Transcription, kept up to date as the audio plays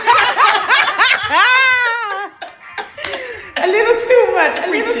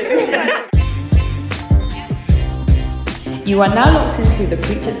You are now locked into the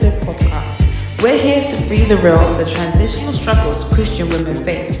Preacher Says podcast. We're here to free the real on the transitional struggles Christian women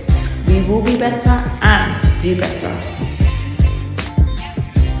face. We will be better and do better.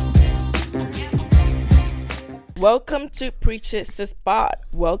 Welcome to Preacher Says Pod.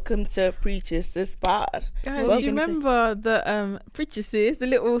 Welcome to Preacher Says Pod. Guys, do you remember the Preacher Says, the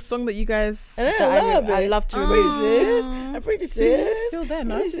little song that you guys... I love to erase it. And Preacher Says. It's still there,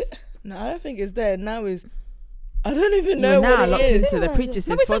 no? No, I don't think it's there. Now it's... I don't even know You're what now it locked is. into the Preacher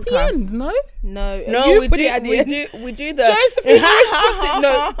Says It's at the podcast. end, no? No, You we put do, it at the we end. we do the... Josephine always puts it.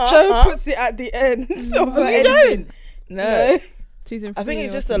 No, Joe puts it at the end of her editing. No. Season I think 3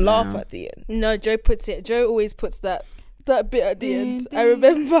 it's or just a something laugh now. at the end. No, Joe puts it. Joe always puts that bit at the end. I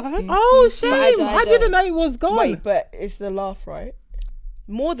remember. Oh, shame. I I didn't know it was gone. Wait, but it's the laugh, right?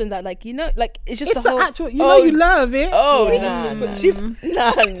 More than that, like, you know, like, it's just It's the whole... actual... You know you love it. Oh, Mm.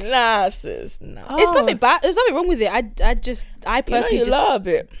 nah, sis, nah. It's nothing bad. There's nothing wrong with it. I personally You love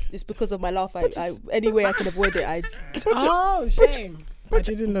it. it's because of my laugh. Any way I can avoid it. Oh, shame. I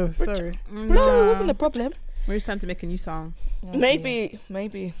didn't know. Sorry. No, it wasn't a problem. Maybe it's time to make a new song. Maybe.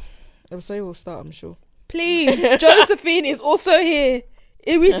 Episode will start, I'm sure. Please, Josephine is also here.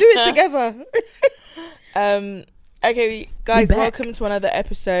 We do it together. Okay, guys, back. welcome to another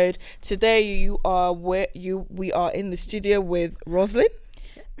episode. Today we are in the studio with Roslyn.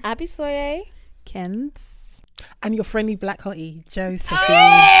 Abby Soye. Kent. And your friendly black hottie, Josephine.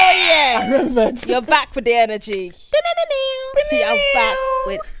 Oh yes, you're back with the energy. You're back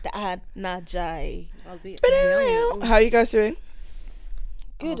with the energy. How are you guys doing?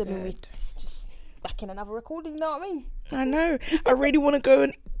 Good. I mean, we're just back in another recording. You know what I mean? I know. I really want to go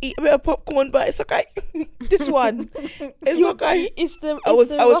and eat a bit of popcorn, but it's okay. This one, It's okay. It's the. I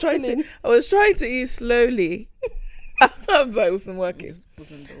was trying to eat slowly, but it wasn't working.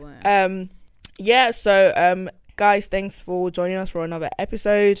 Guys, thanks for joining us for another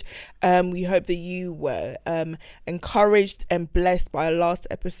episode. We hope that you were encouraged and blessed by our last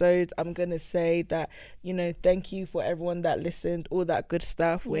episode. I'm gonna say that, thank you for everyone that listened, all that good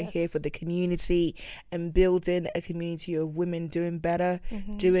stuff. We're here for the community and building a community of women doing better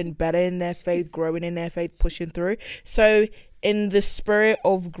in their faith, growing in their faith, pushing through. So in the spirit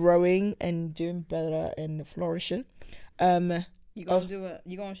of growing and doing better and flourishing, You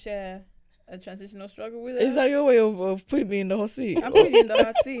gonna share a transitional struggle with us? is that your way of putting me in the hot seat? I'm putting you in the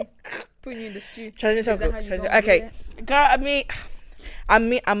hot seat. Putting you in the stew. Transitional. Is that how you gonna Okay, do it?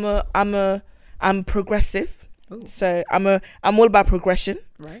 girl. I'm progressive. Ooh. So I'm all about progression.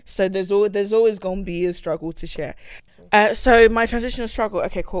 Right. So there's always gonna be a struggle to share. So my transitional struggle.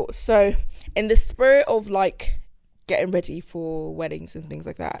 Okay, cool. So in the spirit of like getting ready for weddings and things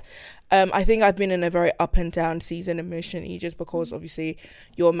like that, I think I've been in a very up and down season emotionally, just because obviously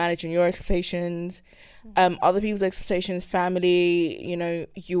you're managing your expectations, other people's expectations, family,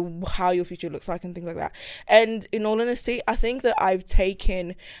 how your future looks like and things like that. And in all honesty, I think that I've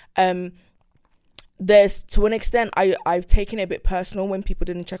taken there's to an extent I've taken it a bit personal when people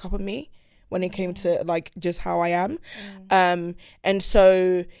didn't check up on me when it came to like just how I am, and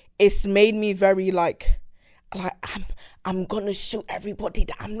so it's made me very like I'm gonna shoot everybody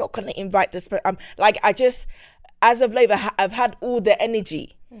that I'm not gonna invite this, but I just, as of late, I've had all the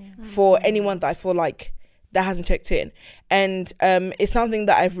energy for anyone that I feel like that hasn't checked in, and it's something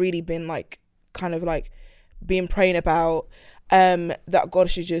that I've really been like kind of like been praying about, that God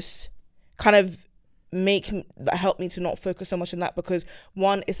should just kind of help me to not focus so much on that, because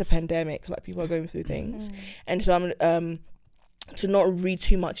one, it's a pandemic, like people are going through things, and so I'm to not read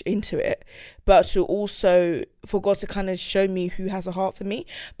too much into it, but to also for God to kind of show me who has a heart for me.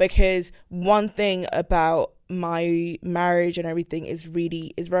 Because one thing about my marriage and everything is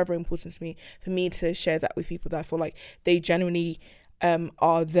very, very important to me, for me to share that with people that I feel like they genuinely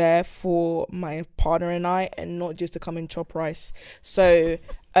are there for my partner and I, and not just to come and chop rice. So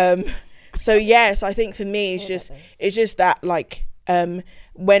yes, I think for me it's just that like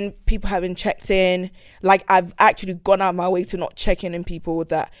when people haven't checked in, like I've actually gone out of my way to not check in people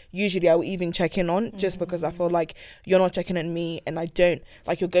that usually I would even check in on, just because I feel like you're not checking on me, and I don't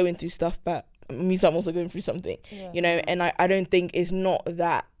like, you're going through stuff, but means I'm also going through something, and I don't think it's not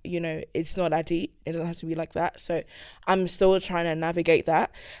that, it's not that deep. It doesn't have to be like that. So I'm still trying to navigate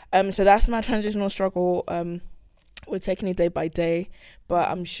that. So that's my transitional struggle. We're taking it day by day, but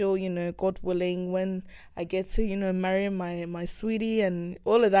I'm sure, God willing, when I get to, marry my sweetie and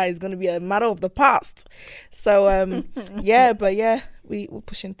all of that is going to be a matter of the past. So, we're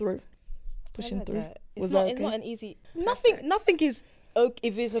pushing through. It's not an easy, nothing is okay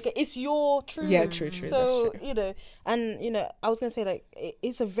if it's okay. It's your truth. Yeah, true. So, that's true. and, I was going to say, like,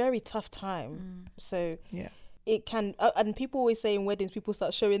 it's a very tough time. So, yeah. it can, and people always say in weddings, people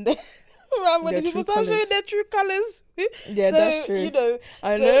start showing their around when Their people true start showing colours. their true colours. Yeah, So, that's true. You know,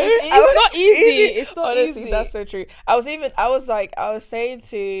 I so know. It's not easy. It's not Honestly, easy. that's so true. I was saying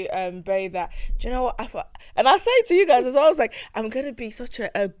to Bay that, do you know what? And I say to you guys as well, I was like, I'm gonna be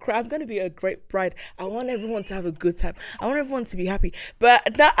I'm gonna be a great bride. I want everyone to have a good time. I want everyone to be happy.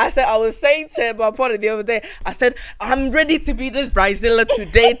 But that I was saying to my partner the other day, I said, I'm ready to be this bridezilla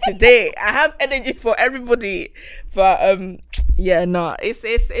today. I have energy for everybody. But yeah, no, it's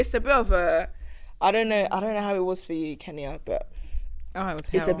a bit of a, I don't know how it was for you, Kenya, but Oh, it was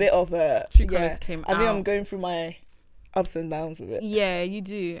it's a hell. bit of a True colours came I think I'm out. going through my ups and downs with it. Yeah, you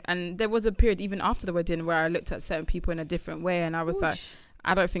do. And there was a period even after the wedding where I looked at certain people in a different way, and I was like,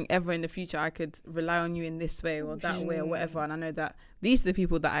 I don't think ever in the future I could rely on you in this way or that way or whatever. And I know that these are the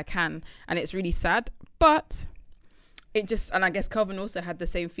people that I can, and it's really sad. But it just, and I guess Calvin also had the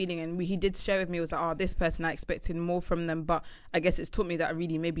same feeling, and he did share with me, was like, oh, this person, I expected more from them, but I guess it's taught me that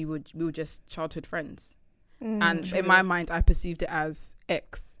really maybe we were just childhood friends. And in my mind, I perceived it as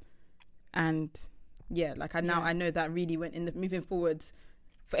X. And yeah, like I know that really moving forward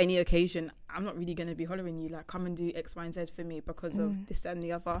for any occasion, I'm not really going to be hollering you like, come and do X, Y, and Z for me because of this and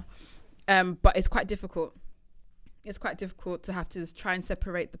the other. But it's quite difficult. It's quite difficult to have to try and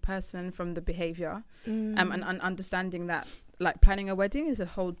separate the person from the behavior, and understanding that like planning a wedding is a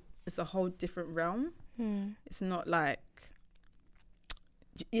whole different realm. It's not like,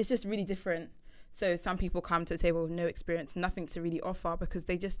 it's just really different. So some people come to the table with no experience, nothing to really offer because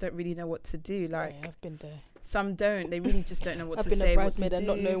they just don't really know what to do. Like I've been there. some don't. They really just don't know what I've to been say. a bridesmaid and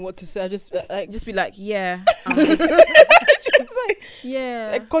not do. knowing what to say. I just like Just be like, yeah, just like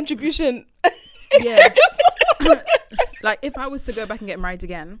yeah, a contribution. yeah. Like if I was to go back and get married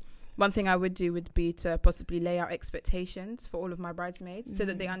again, one thing I would do would be to possibly lay out expectations for all of my bridesmaids so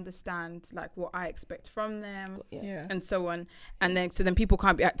that they understand like what I expect from them Yeah. and so on. And then so then people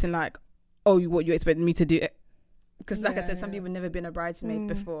can't be acting like, oh, what you expect me to do? Because like I said, some people have never been a bridesmaid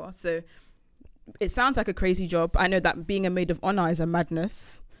before. So it sounds like a crazy job. I know that being a maid of honor is a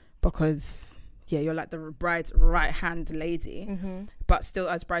madness because you're like the bride's right hand lady, but still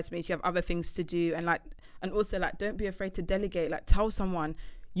as bridesmaids you have other things to do, and also like don't be afraid to delegate. Like tell someone,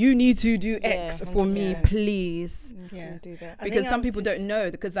 you need to do X for me, please. Yeah. Do that. Because some people don't know,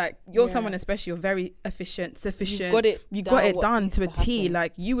 because like you're someone, especially, you're very efficient, sufficient. You got it what done needs to a T. happen.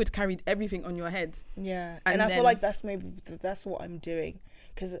 Like you would carry everything on your head. Yeah, And and I feel then- like that's what I'm doing,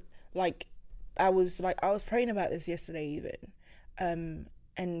 because like I was praying about this yesterday even,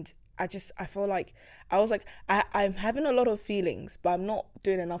 and I feel like I'm having a lot of feelings, but I'm not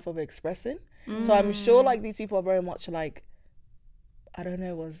doing enough of expressing. So I'm sure like these people are very much like, I don't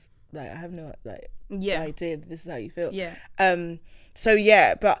know, I have no idea. This is how you feel. Yeah. So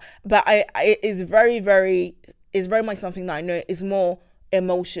yeah, but it is very much something that I know is more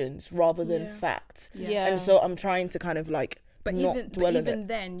emotions rather than facts. Yeah. And so I'm trying to kind of like But not dwell on even it.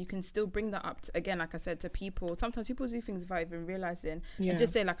 then, you can still bring that up again, like I said, to people. Sometimes people do things without even realizing, Yeah. and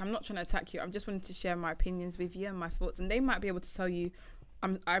just say like, I'm not trying to attack you. I'm just wanting to share my opinions with you and my thoughts, and they might be able to tell you,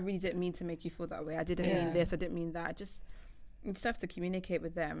 I really didn't mean to make you feel that way. I didn't mean this. I didn't mean that. You just have to communicate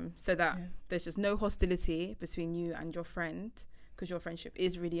with them so that there's just no hostility between you and your friend, because your friendship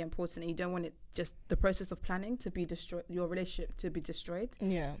is really important, and you don't want it, just the process of planning to be destroyed, your relationship to be destroyed,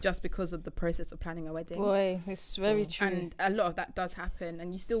 just because of the process of planning a wedding. Boy, it's very true. And a lot of that does happen,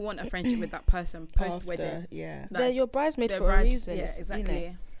 and you still want a friendship with that person post wedding. Yeah. They're your bridesmaid They're for a reason. Yeah, It's, exactly. You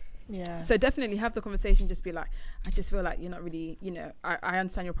know, Yeah. So definitely have the conversation. Just be like, I just feel like you're not really, I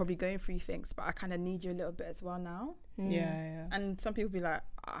understand you're probably going through things, but I kind of need you a little bit as well now. Yeah. And some people be like,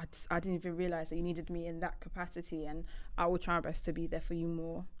 I didn't even realize that you needed me in that capacity, and I will try my best to be there for you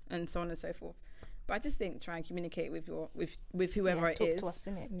more, and so on and so forth. But I just think try and communicate with whoever it talk is, to us,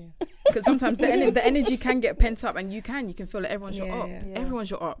 innit? because sometimes the energy can get pent up, and you can feel like everyone's your op. Yeah. Everyone's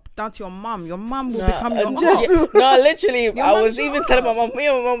your op, down to your mum. Your mum will become your op. No, literally, I mum's was your even op. telling my mum. Me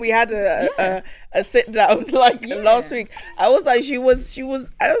and my mum, we had a sit down last week. I was like, she was.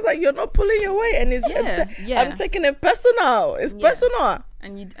 I was like, you're not pulling your weight, and I'm taking it personal. It's personal.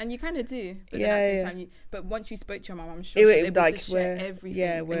 And you kind of do, but Yeah, then at the yeah. same time, but once you spoke to your mum, I'm sure she was able like, to share we're- everything,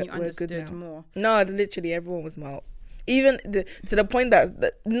 yeah, and we're you good understood now. more. No, literally, everyone was mild. Even to the point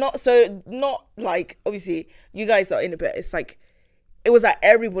that not like, obviously you guys are in a bit. It's like it was like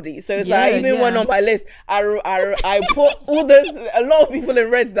everybody. So it's like I even went on my list. I put all a lot of people in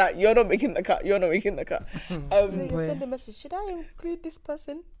reds that you're not making the cut. You're not making the cut. You send a message. Should I include this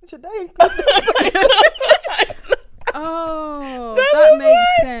person? Should I include? Oh, that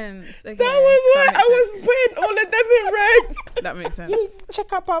makes sense. Okay, That was why makes I sense. was putting all of them in reds. That makes sense. You need to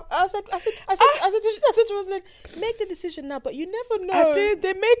check up. I said to Rosalind, make the decision now, but you never know. I did.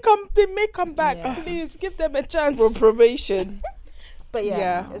 They may come back. Yeah. Please give them a chance for probation. But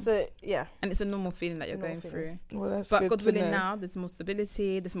Yeah. it's And it's a normal feeling that you're a normal going feeling. through. Well, that's But good God to willing, know. now there's more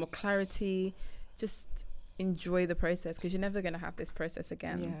stability, there's more clarity. Just enjoy the process, because you're never going to have this process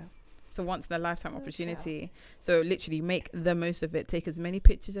again. Yeah. It's a once in a lifetime opportunity. So literally make the most of it. Take as many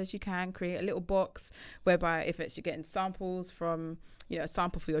pictures as you can. Create a little box whereby if it's you're getting samples from, a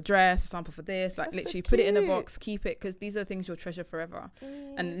sample for your dress, a sample for this, like That's so literally put it in a cute. box, keep it, because these are things you'll treasure forever.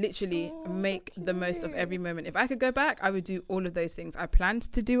 And literally make the most of every moment. If I could go back, I would do all of those things. I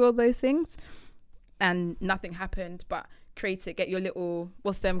planned to do all those things and nothing happened, but create it. Get your little,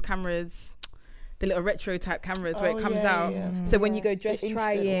 what's them cameras? The little retro type cameras where it comes out. Yeah. So when you go The dress instant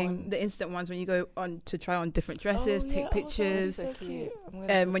trying, ones. the instant ones, when you go on to try on different dresses, take pictures. So cute.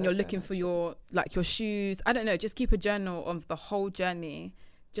 When you're looking for your shoes, I don't know, just keep a journal of the whole journey,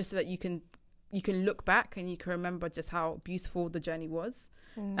 just so that you can look back and you can remember just how beautiful the journey was.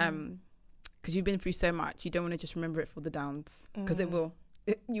 Because you've been through so much, you don't want to just remember it for the downs, because it will.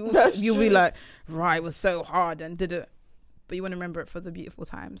 You'll be like, right, it was so hard and did it. But you want to remember it for the beautiful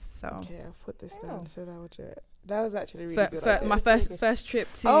times. So Okay, I'll put this down so that would do it. That was actually really good. my idea. first trip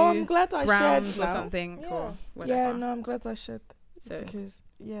to I'm glad I Browns shared or now. something or whatever. Yeah, no, I'm glad I shared So because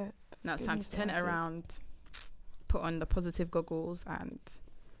now it's give time me to some turn it ideas. around, put on the positive goggles, and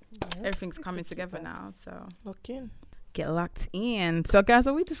everything's It's coming a together cute now. So look in. get locked in. So guys,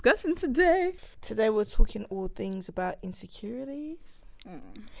 what are we discussing today? Today we're talking all things about insecurities.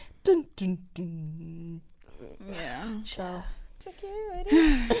 Dun dun dun. Yeah. Ciao.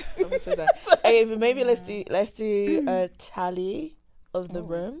 Okay, but maybe let's do a tally of the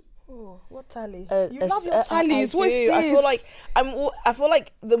room. Oh, what tally? You love your tallies. What's this? I feel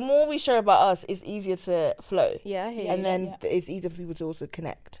like the more we share about us, it's easier to flow. Yeah, I hear you. And then it's easier for people to also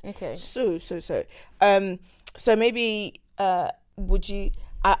connect. Okay. So maybe would you?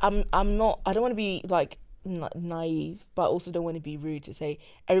 I'm not. I don't want to be like naive, but I also don't want to be rude to say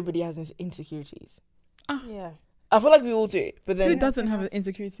everybody has insecurities. Yeah. I feel like we all do, but then Who doesn't have an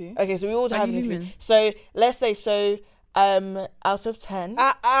insecurity? okay, so we all Are have you insecurity. human? So let's say out of 10.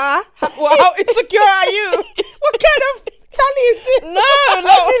 Well, how insecure are you? What kind of tally is this? No,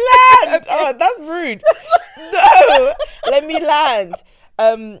 let me land. Oh, that's rude. No, let me land.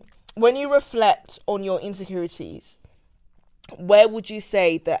 When you reflect on your insecurities, where would you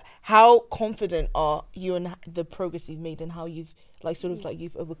say that? How confident are you in the progress you've made and how you've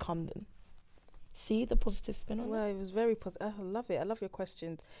you've overcome them? See the positive spin on Well, it. it was very positive. I love it. I love your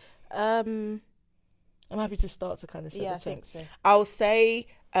questions. I'm happy to start to kind of set Yeah, the I tone. think so. I'll say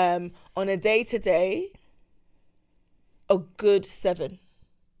on a day-to-day, a good 7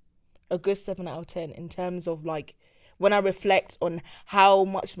 out of 10 in terms of like when I reflect on how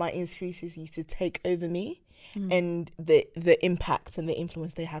much my insecurities used to take over me and the impact and the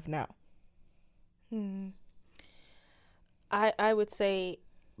influence they have now. I would say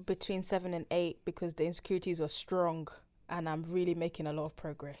between 7 and 8 because the insecurities are strong and I'm really making a lot of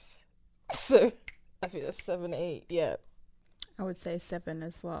progress. So I think that's 7, 8. Yeah. I would say 7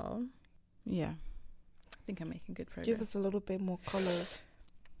 as well. Yeah. I think I'm making good progress. Give us a little bit more colour.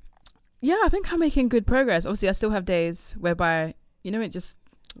 Yeah, I think I'm making good progress. Obviously, I still have days whereby, it just,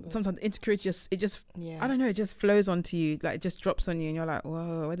 sometimes insecurity I don't know, it just flows onto you, like it just drops on you and you're like,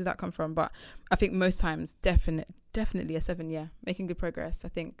 whoa, where did that come from? But I think most times, definitely a 7, yeah. Making good progress. I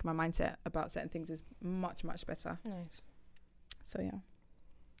think my mindset about certain things is much, much better. Nice. So, yeah.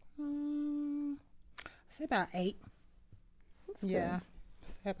 I say about 8. Yeah.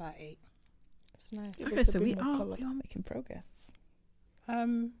 Say about 8. It's nice. Give Okay, us a so bit we more are colour. making progress.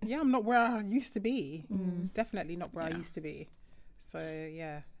 Yeah, I'm not where I used to be. Definitely not where I Yeah. used to be. So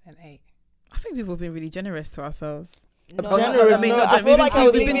yeah, an 8. I think people have been really generous to ourselves. Generous, I mean, no, not I gen- feel we've like been-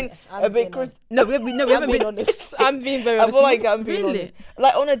 I've we've been been- a bit. No, we I'm haven't being been honest. I'm being very I honest. feel like I'm being Really? honest.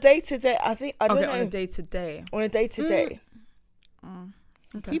 Like on a day-to-day, I don't okay, know. on a day-to-day. On a day-to-day.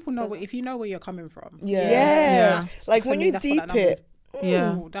 Okay. People know if you know where you're coming from. Yeah. Yeah. Like For when me, you that's deep what that number it.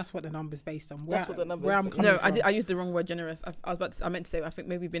 Yeah. Ooh, that's what the number's based on. That's what the number's where I'm based coming No, from. I used the wrong word, generous. I meant to say, I think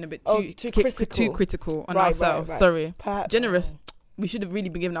maybe we've been a bit Oh, too too too critical. critical on Right, ourselves. right. Sorry. Perhaps. Generous. We should have really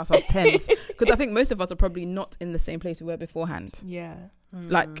been giving ourselves 10s because I think most of us are probably not in the same place we were beforehand. Yeah.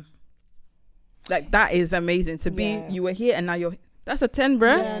 Like that is amazing to be. Yeah. You were here and now you're. That's a 10,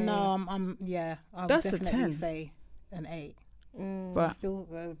 bruh. Yeah, no, I would That's a definitely 10. say an 8. But Still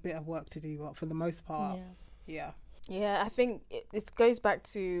a bit of work to do, but for the most part, yeah. Yeah, I think it goes back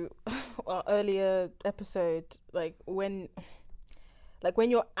to our earlier episode, like when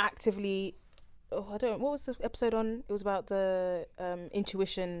you're actively what was the episode on? It was about the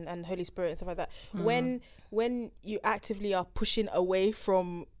intuition and Holy Spirit and stuff like that. When you actively are pushing away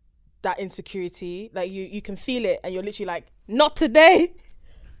from that insecurity, like you can feel it, and you're literally like, not today,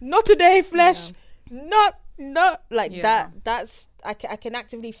 flesh, not like that. That's I can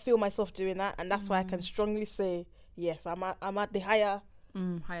actively feel myself doing that, and that's why I can strongly say yes, I'm at the higher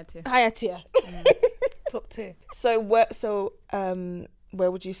tier. Top tier. So where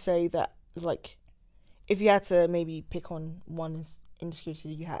would you say that, like, if you had to maybe pick on one insecurity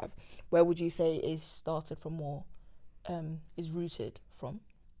that you have, where would you say is started from or is rooted from?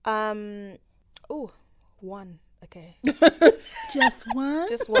 One. Okay. Just one.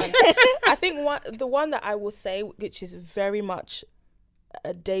 I think the one that I will say, which is very much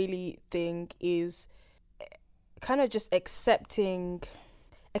a daily thing, is kind of just accepting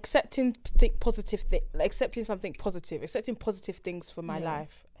accepting positive things for my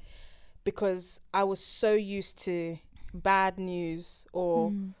life, because I was so used to bad news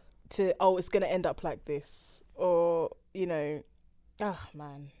or to it's gonna end up like this, or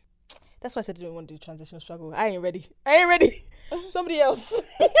man, that's why I said I didn't want to do transitional struggle. I ain't ready. Somebody else.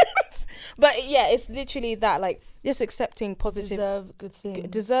 But yeah, it's literally that, like, just accepting positive,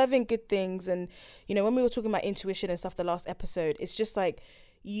 deserving good things. And when we were talking about intuition and stuff the last episode, it's just like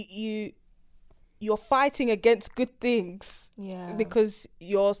you're fighting against good things, because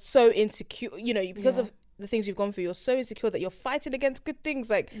you're so insecure, because of the things you've gone through. You're so insecure that you're fighting against good things,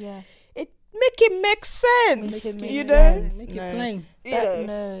 like make it make sense. Make it plain.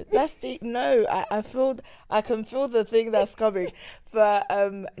 No, that's deep. No, I can feel the thing that's coming, but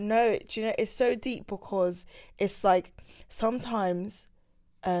no, it's so deep, because it's like sometimes,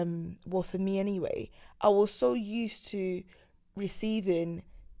 well, for me anyway, I was so used to receiving,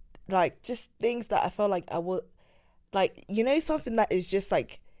 like, just things that I felt like I would, like, something that is just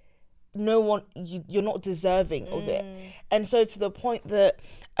like, no one, you're not deserving of it. And so to the point that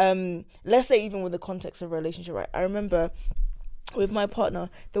let's say even with the context of a relationship, right, I remember with my partner,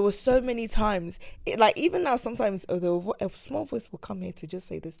 there were so many times, like, even now sometimes, although a small voice will come here to just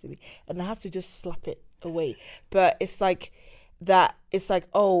say this to me, and I have to just slap it away. But it's like that, it's like,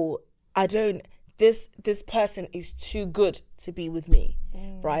 I don't, this person is too good to be with me,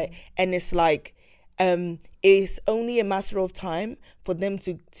 right? And it's like, it's only a matter of time for them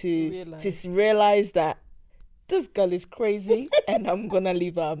to realize that this girl is crazy and I'm gonna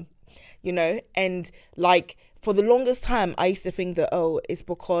leave her, and like, for the longest time I used to think that, it's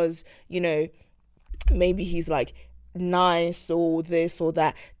because maybe he's like nice or this or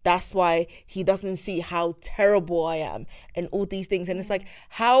that, that's why he doesn't see how terrible I am and all these things. And it's like,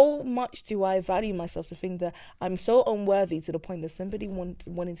 how much do I value myself to think that I'm so unworthy to the point that somebody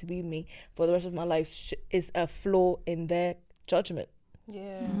wanting to be with me for the rest of my life is a flaw in their judgment? Do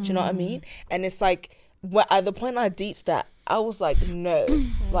you know what I mean? And it's like, at the point I deeped that, I was like, no,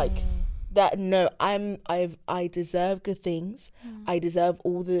 like that, no, I deserve good things. I deserve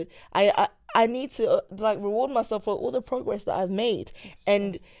all the I need to like reward myself for all the progress that I've made.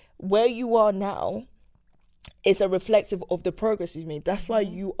 And where you are now is a reflective of the progress you've made. That's why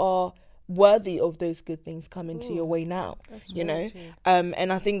you are worthy of those good things coming to your way now.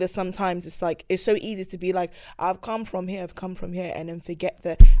 And I think that sometimes it's like, it's so easy to be like, I've come from here, and then forget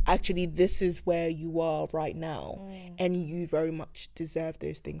that actually this is where you are right now, and you very much deserve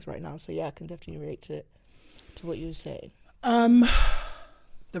those things right now. So yeah, I can definitely relate to what you were saying.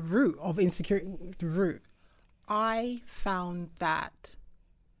 The root of insecurity, I found that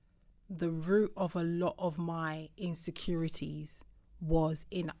the root of a lot of my insecurities was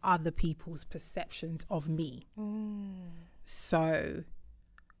in other people's perceptions of me. So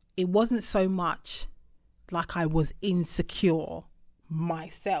it wasn't so much like I was insecure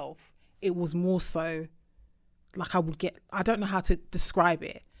myself. It was more so like I don't know how to describe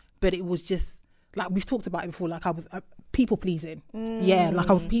it, but it was just like, we've talked about it before, like I was people pleasing. Like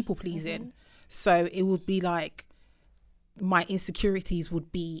I was people pleasing. So it would be like, my insecurities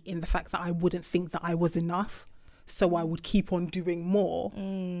would be in the fact that I wouldn't think that I was enough. So I would keep on doing more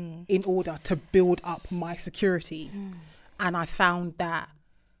in order to build up my securities. And I found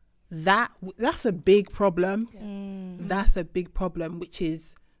that's a big problem. That's a big problem, which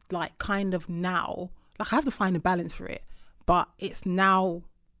is like kind of now, like I have to find a balance for it. But it's now,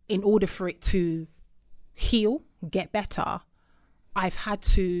 in order for it to heal, get better, I've had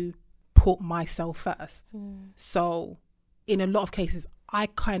to put myself first. So in a lot of cases, I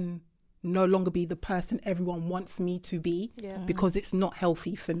can no longer be the person everyone wants me to be, because it's not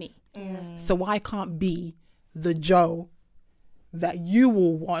healthy for me. So I can't be the Joe that you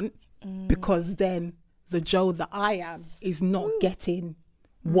will want, because then the Joe that I am is not getting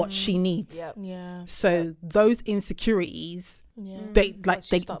what she needs. Yeah. So those insecurities,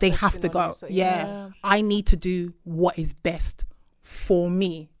 they have to go. I need to do what is best for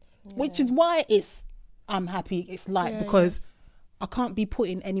me, which is why I'm happy. It's like, because I can't be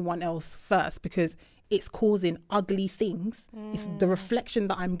putting anyone else first, because it's causing ugly things. It's the reflection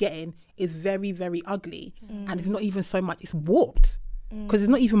that I'm getting is very, very ugly, and it's not even so much, it's warped, because it's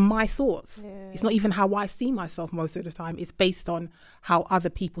not even my thoughts. It's not even how I see myself most of the time. It's based on how other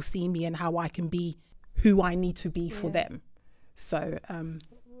people see me and how I can be who I need to be for them. So That's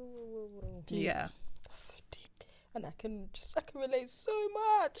so deep, and I can relate so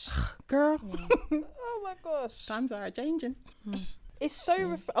much. Girl. Oh my gosh, Times are changing. it's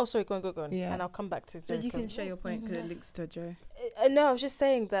so sorry, go on, and I'll come back to So you can share your point because it links to Joe. No, I was just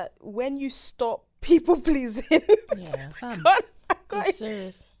saying that when you stop people pleasing, It's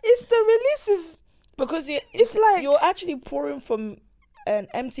serious. it's the releases, Because it's like you're actually pouring from an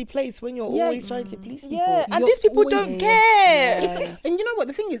empty place when you're always trying to please people. and You're these people always- don't care. And you know what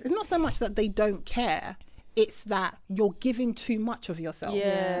the thing is? It's not so much that they don't care. It's that you're giving too much of yourself.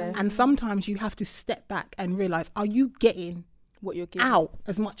 Yeah. And sometimes you have to step back and realize, are you getting What you're giving out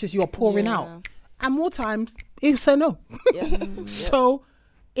as much as you're pouring out? And more times, it's a no. So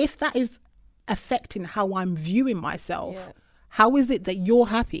if that is affecting how I'm viewing myself, how is it that you're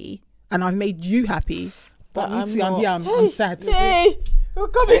happy and I've made you happy, but I'm I'm sad? Hey, we're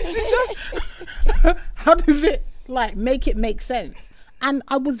coming to just How does it like make it make sense? And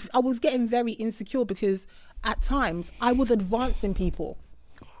I was getting very insecure because at times I was advancing people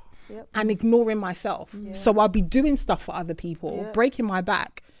and ignoring myself. So I'll be doing stuff for other people, breaking my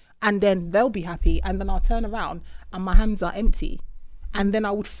back, and then they'll be happy, and then I'll turn around and my hands are empty. And then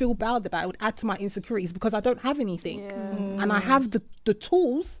I would feel bad about it. It would add to my insecurities because I don't have anything. And I have the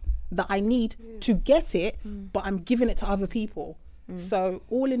tools that I need to get it, but I'm giving it to other people. So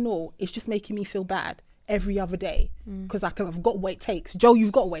all in all, it's just making me feel bad every other day because I've got what it takes. Joe,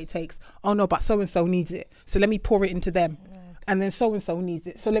 you've got what it takes. Oh no, but so-and-so needs it. So let me pour it into them. And then so-and-so needs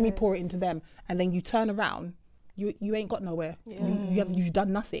it. So let me pour it into them. And then you turn around, you ain't got nowhere. You've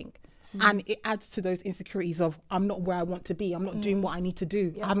done nothing. And it adds to those insecurities of, I'm not where I want to be. I'm not doing what I need to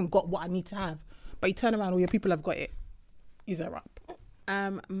do. I haven't got what I need to have. But you turn around, all your people have got it. Is that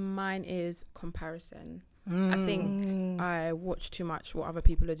right? Mine is comparison. I think I watch too much what other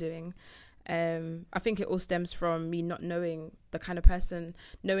people are doing. I think it all stems from me not knowing the kind of person,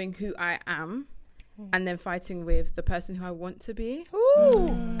 knowing who I am, and then fighting with the person who I want to be.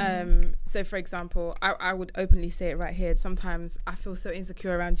 So for example, I would openly say it right here. Sometimes I feel so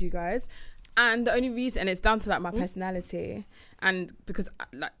insecure around you guys, and the only reason, and it's down to like my personality, and because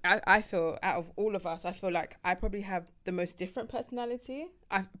I feel out of all of us, I feel like I probably have the most different personality.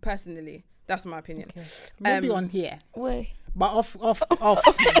 Personally, that's my opinion. Maybe on here. Wait. But off.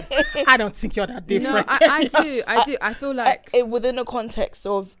 I don't think you're that different. No, I do. I feel like Within the context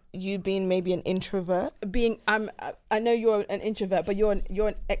of you being maybe an introvert. I know you're an introvert, but you're an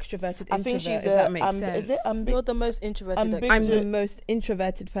extroverted introvert. I think she's if that makes sense. Is it you're the most introverted. I'm the most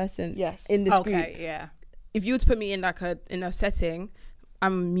introverted person. Yes. In this group. Yeah. If you were to put me in in a setting,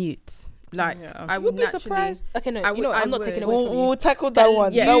 I'm mute. Like I would be surprised. Okay, no, I'm not taking away from you. We'll tackle that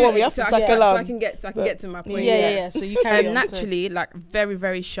one. Yeah, Don't worry, we have to tackle so I can get to my point. Yeah. So you carry on. Naturally, like very,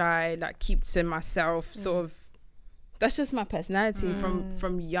 very shy, like keep to myself, sort of. That's just my personality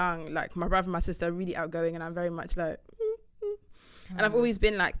from young. Like my brother and my sister are really outgoing, and I'm very much like, and I've always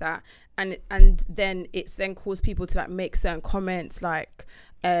been like that. And then it's then caused people to like make certain comments, like,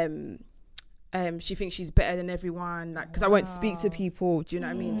 she thinks she's better than everyone, like, because I won't speak to people. Do you know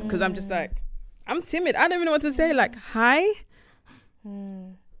what I mean? Because I'm just like, I'm timid. I don't even know what to say. Like, hi,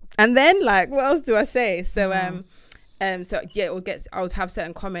 and then like, what else do I say? So so yeah, I would have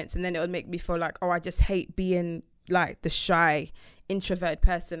certain comments, and then it would make me feel like, oh, I just hate being like the shy introverted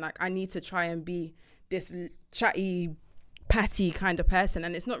person. Like I need to try and be this chatty patty kind of person,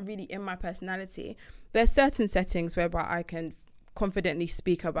 and it's not really in my personality. There's certain settings whereby I can confidently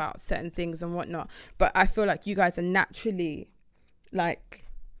speak about certain things and whatnot, but I feel like you guys are naturally like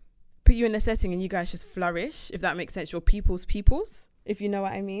put you in a setting and you guys just flourish, if that makes sense. You're people's, if you know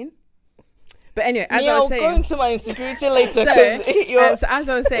what I mean. But anyway, as I was saying, I'll go into my insecurity later. so as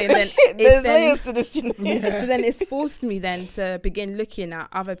I was saying, then there's layers to this. so then it's forced me then to begin looking at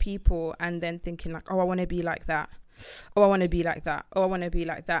other people and then thinking like, oh, I want to be like that. Oh, I want to be like that. Oh, I want to be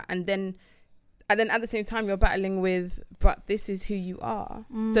like that. And then at the same time, you're battling with, but this is who you are.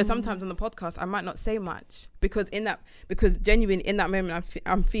 So sometimes on the podcast, I might not say much because genuinely in that moment,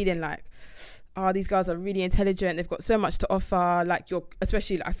 I'm feeling like, oh, these guys are really intelligent. They've got so much to offer. Like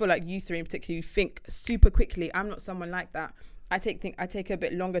especially, I feel like you three in particular, you think super quickly. I'm not someone like that. I take a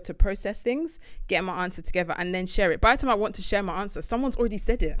bit longer to process things, get my answer together, and then share it. By the time I want to share my answer, someone's already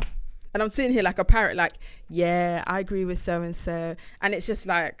said it, and I'm sitting here like a parrot, like, yeah, I agree with so and so, and it's just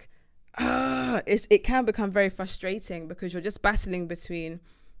like, it can become very frustrating because you're just battling between,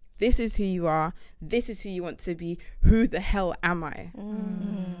 this is who you are, this is who you want to be, who the hell am I?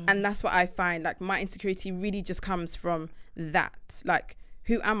 And that's what I find, like, my insecurity really just comes from that. Like,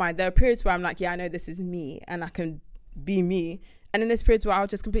 who am I? There are periods where I'm like, yeah, I know this is me and I can be me, and then there's periods where I'll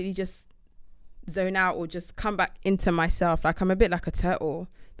just completely just zone out or just come back into myself. Like, I'm a bit like a turtle.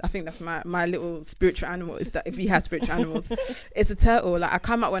 I think that's my little spiritual animal, if he has spiritual animals. It's a turtle. Like, I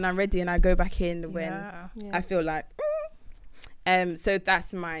come out when I'm ready and I go back in when I feel like so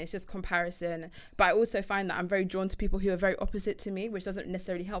that's mine. It's just comparison. But I also find that I'm very drawn to people who are very opposite to me, which doesn't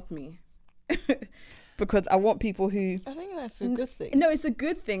necessarily help me. Because I want people who... I think that's a good thing. No, it's a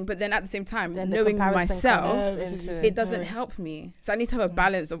good thing, but then at the same time, then knowing myself, it doesn't Right. help me. So I need to have a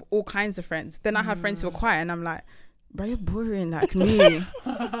balance of all kinds of friends. Then I have friends who are quiet and I'm like, bro, you're boring like me.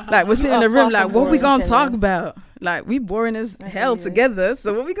 Like, we're sitting in the room like, what we gonna talk about? Like, we boring as hell together,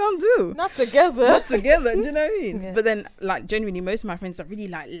 so what we gonna do? Not together. Not together, do you know what I mean? Yeah. But then, like, genuinely, most of my friends are really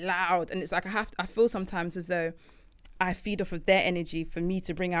like loud, and it's like I feel sometimes as though I feed off of their energy for me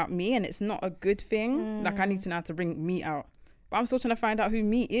to bring out me, and it's not a good thing. Like, I need to know how to bring me out. But I'm still trying to find out who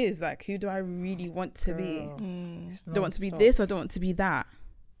me is. Like, who do I really want to be? Do I want to be this or do I want to be that?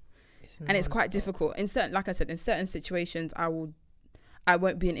 And it's quite difficult. In certain, like I said, in certain situations, I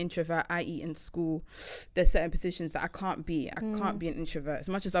won't be an introvert, i.e. in school. There's certain positions that I can't be. I can't be an introvert as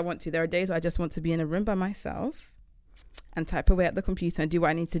much as I want to. There are days where I just want to be in a room by myself and type away at the computer and do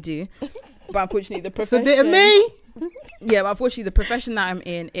what I need to do. But unfortunately, the profession... It's a bit of me. Yeah, but unfortunately, the profession that I'm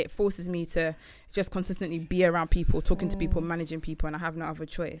in, it forces me to just consistently be around people, talking to people, managing people, and I have no other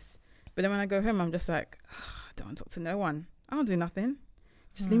choice. But then when I go home, I'm just like, I don't want to talk to no one. I don't do nothing.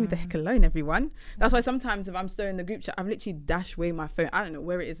 Just leave me the heck alone, everyone. That's why sometimes if I'm still in the group chat, I've literally dashed away my phone. I don't know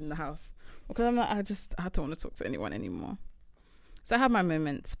where it is in the house. Because I'm like, I don't want to talk to anyone anymore. So I have my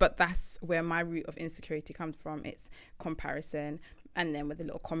moments, but that's where my root of insecurity comes from. It's comparison, and then with the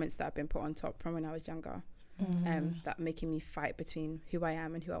little comments that have been put on top from when I was younger, that making me fight between who I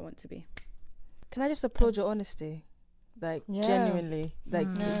am and who I want to be. Can I just applaud your honesty? Like, genuinely. Like,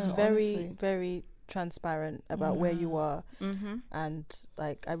 very, honestly. very transparent about where you are. And,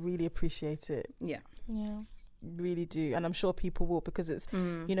 like, I really appreciate it. Yeah. Really do. And I'm sure people will, because it's,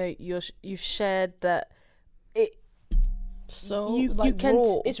 you know, you've shared that it... So you like can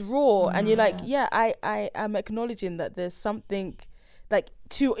raw. it's raw, and you're like, I am acknowledging that there's something, like,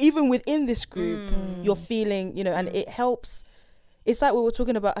 to even within this group you're feeling, you know, and it helps. It's like we were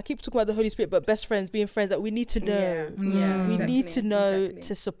talking about, I keep talking about the Holy Spirit, but best friends, being friends, that we need to know. We need to know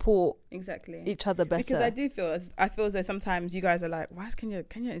to support each other better. Because I feel as though sometimes you guys are like, why is Kenya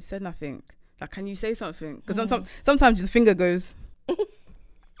ain't said nothing? Like, can you say something? Because sometimes your finger goes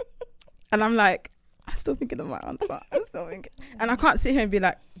and I'm like, I'm still thinking of my answer. And I can't sit here and be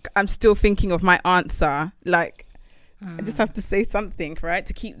like, I'm still thinking of my answer. Like, I just have to say something, right?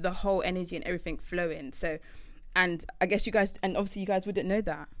 To keep the whole energy and everything flowing. So, and I guess you guys, and obviously you guys wouldn't know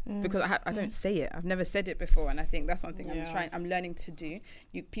that because I don't say it. I've never said it before. And I think that's one thing I'm learning to do.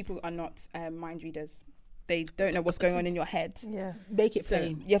 People are not mind readers. They don't know what's going on in your head. Yeah. Make it So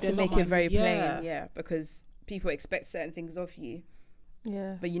plain. you have to make it very Yeah. plain. Yeah. Because people expect certain things of you.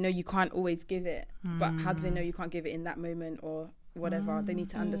 Yeah. But you know you can't always give it. But how do they know you can't give it in that moment or whatever? They need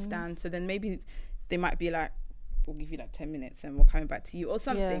to understand. So then maybe they might be like, we'll give you like 10 minutes and we're coming back to you or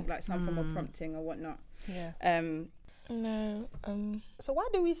something, like some form of prompting or whatnot. Yeah. So why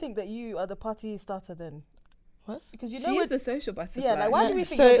do we think that you are the party starter then? What? Because you She know is the social butterfly. yeah, like, why do we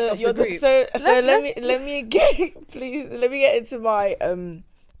think So, you're the group. so Let's- let me get please let me get into my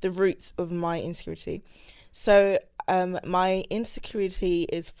the roots of my insecurity. So my insecurity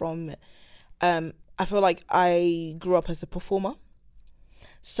is from I feel like I grew up as a performer.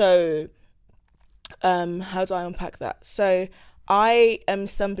 So how do I unpack that? So I am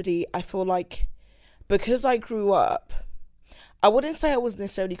somebody, I feel like, because I grew up, I wouldn't say I was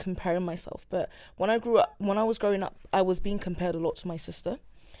necessarily comparing myself, but when I was growing up, I was being compared a lot to my sister.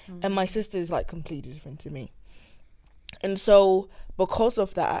 And my sister is like completely different to me. And so because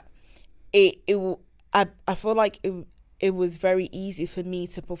of that, I feel like it was very easy for me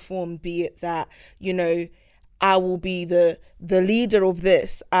to perform, be it that, you know, I will be the leader of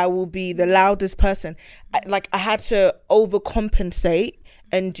this, I will be the loudest person. I had to overcompensate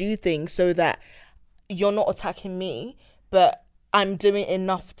and do things so that you're not attacking me, but I'm doing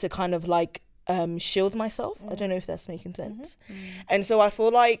enough to kind of like shield myself. I don't know if that's making sense. And so I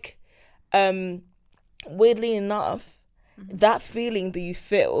feel like weirdly enough, that feeling that you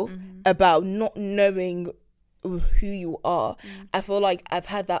feel about not knowing who you are, I feel like I've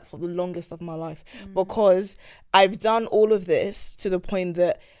had that for the longest of my life, because I've done all of this to the point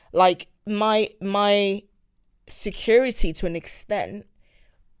that like my security to an extent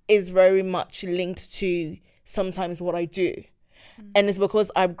is very much linked to sometimes what I do. And it's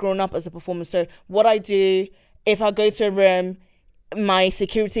because I've grown up as a performer. So what I do, if I go to a room, my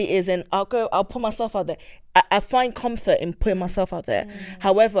security is in, I'll put myself out there. I find comfort in putting myself out there.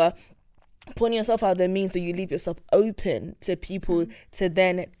 However, putting yourself out there means that you leave yourself open to people to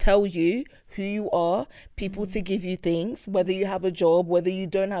then tell you who you are, people to give you things, whether you have a job, whether you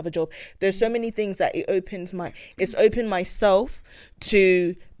don't have a job. There's so many things that it's opened myself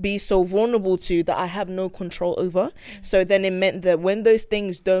to be so vulnerable to that I have no control over. So then it meant that when those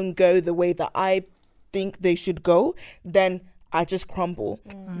things don't go the way that I think they should go, then I just crumble.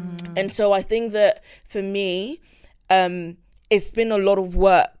 And so I think that for me, it's been a lot of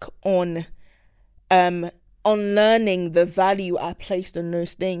work on learning the value I placed on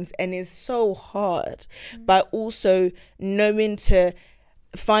those things, and it's so hard. But also knowing to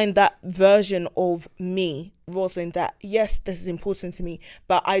find that version of me, Rosalind, that yes, this is important to me,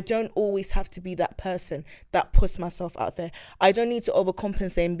 but I don't always have to be that person that puts myself out there. I don't need to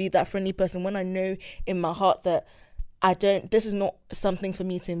overcompensate and be that friendly person when I know in my heart that this is not something for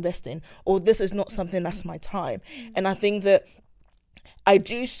me to invest in, or this is not something that's my time. And I think that I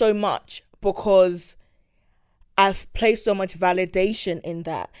do so much because I've placed so much validation in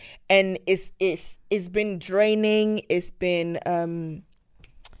that, and it's been draining. It's been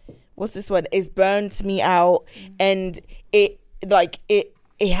what's this word? It's burned me out, and it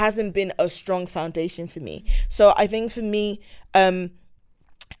hasn't been a strong foundation for me. So I think for me,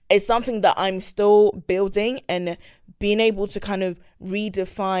 it's something that I'm still building, and being able to kind of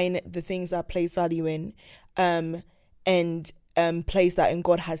redefine the things I place value in, and place that in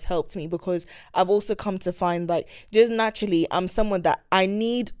God has helped me, because I've also come to find, like, just naturally I'm someone that I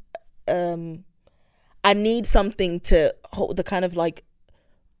need something to hold, the kind of like,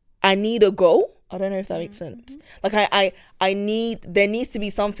 I need a goal. I don't know if that makes sense. Like I need, there needs to be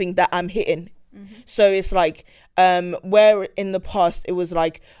something that I'm hitting. So it's like, where in the past it was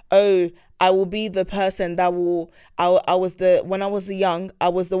like, oh, I will be the person that will, when I was young, I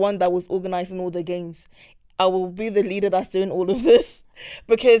was the one that was organizing all the games. I will be the leader that's doing all of this,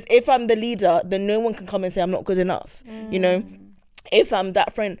 because if I'm the leader, then no one can come and say I'm not good enough. You know, if I'm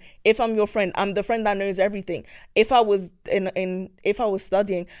that friend, if I'm your friend, I'm the friend that knows everything. If I was if I was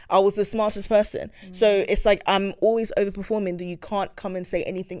studying, I was the smartest person. So it's like I'm always overperforming, that you can't come and say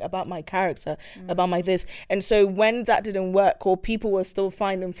anything about my character, about my this. And so when that didn't work, or people were still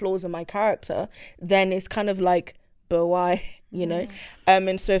finding flaws in my character, then it's kind of like, but why, you know?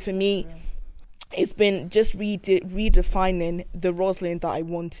 And so for me, it's been just redefining the Rosalind that I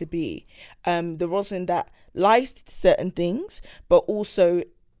want to be, the Rosalind that likes certain things, but also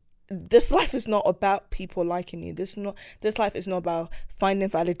this life is not about people liking you. This life is not about finding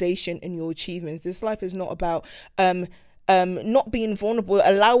validation in your achievements. This life is not about not being vulnerable,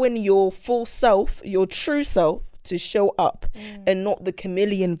 allowing your full self, your true self, to show up, and not the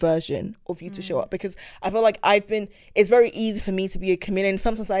chameleon version of you to show up. Because I feel like it's very easy for me to be a chameleon.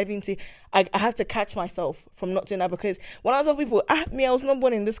 Sometimes I have to catch myself from not doing that, because when I tell people, I was not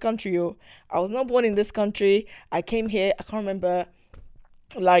born in this country, I was not born in this country. I came here, I can't remember,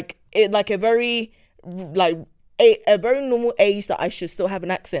 a very normal age that I should still have an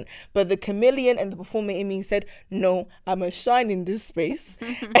accent. But the chameleon and the performer in me said, no, I must shine in this space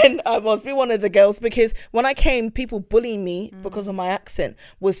and I must be one of the girls, because when I came, people bullying me because of my accent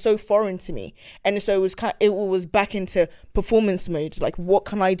was so foreign to me. And so it was back into performance mode. Like, what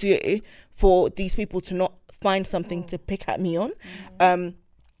can I do for these people to not find something to pick at me on?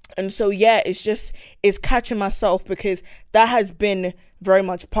 And so, yeah, it's catching myself, because that has been very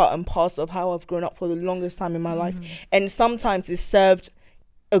much part and parcel of how I've grown up for the longest time in my life. And sometimes it's served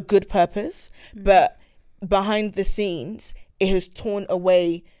a good purpose, but behind the scenes, it has torn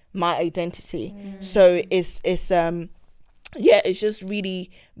away my identity. So it's just really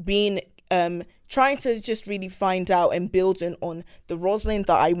being, trying to just really find out and building on the Rosalind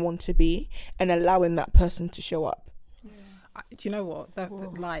that I want to be, and allowing that person to show up. Do you know what?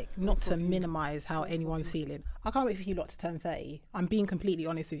 Not to minimize how anyone's feeling, I can't wait for you lot to turn 30. I'm being completely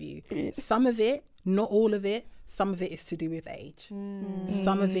honest with you. Some of it, not all of it, some of it is to do with age.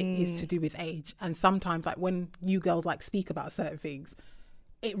 Some of it is to do with age. And sometimes, like, when you girls speak about certain things,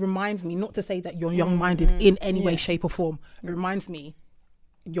 it reminds me, not to say that you're young-minded in any way, shape or form. It reminds me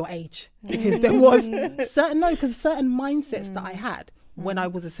your age, because there was certain mindsets that I had when I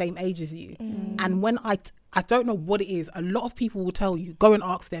was the same age as you. And when I don't know what it is, a lot of people will tell you, go and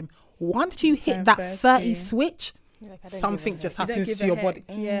ask them, once you hit that 30 switch, something just happens to your body.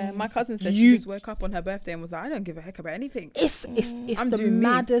 Yeah, my cousin said she just woke up on her birthday and was like, I don't give a heck about anything. It's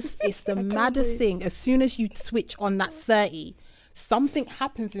the maddest thing. As soon as you switch on that 30, something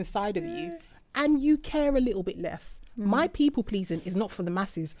happens inside of you and you care a little bit less. My people pleasing is not for the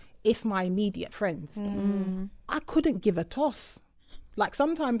masses, it's my immediate friends. I couldn't give a toss. Like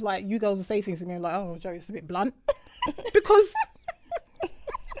sometimes like you girls will say things and you're like, oh Joe, it's a bit blunt. Because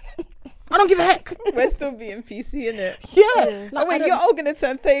I don't give a heck. We're still being PC, innit? Yeah. Like, wait, you're all gonna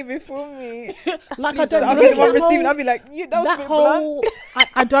turn 30 before me. Like I'll be the one receiving. I'll be like, that was a bit blunt.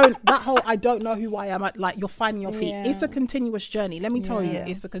 I don't know who I am. Like you're finding your feet. Yeah. It's a continuous journey. Let me tell you,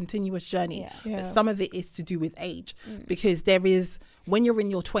 it's a continuous journey. But some of it is to do with age, because there is, when you're in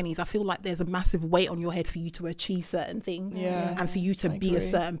your 20s, I feel like there's a massive weight on your head for you to achieve certain things, and for you to be a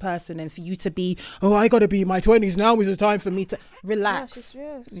certain person, and for you to be, oh, I gotta be in my 20s now. Is the time for me to relax.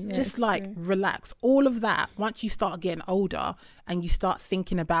 Just like relax. All of that. Once you start getting older and you start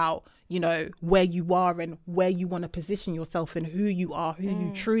thinking about, you know, where you are and where you want to position yourself and who you are, who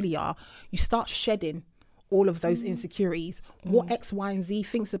you truly are, you start shedding all of those insecurities. What X, Y, and Z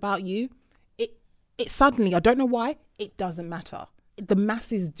thinks about you, it suddenly, I don't know why, it doesn't matter. The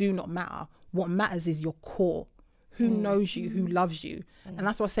masses do not matter. What matters is your core. Who knows you, who loves you. And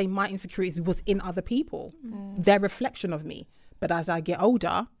that's why I say my insecurities was in other people. Their reflection of me. But as I get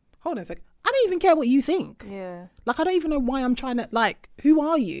older, hold on a sec, I don't even care what you think. Yeah. Like, I don't even know why I'm trying to, like, who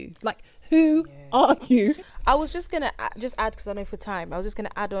are you? Like, who are you? I was just going to just add, because I know for time, I was just going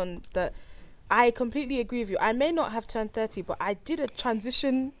to add on that I completely agree with you. I may not have turned 30, but I did a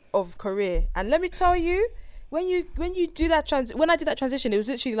transition of career. And let me tell you, when you do that when I did that transition, it was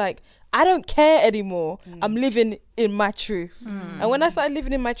literally like, I don't care anymore. I'm living in my truth. And when I started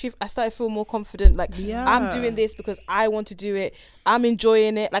living in my truth, I started to feel more confident. Like, I'm doing this because I want to do it. I'm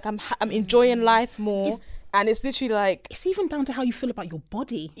enjoying it. Like, I'm enjoying life more. And it's literally like, it's even down to how you feel about your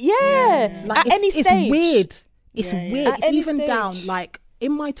body. Like at any stage. It's weird. It's weird. At It's any even stage. down, like,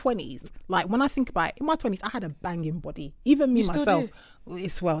 in my 20s, like when I think about it, in my 20s, I had a banging body. Even me myself,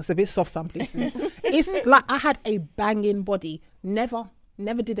 it's a bit soft some places. It's like I had a banging body. Never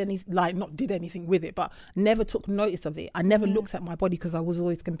did not did anything with it, but never took notice of it. I never looked at my body because I was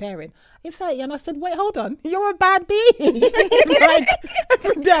always comparing. In fact, and I said, wait, hold on, you're a bad being. Like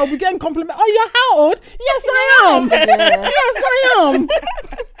every day I'll be getting complimented. Oh, you're how old? Yes, I am. Yes, I am.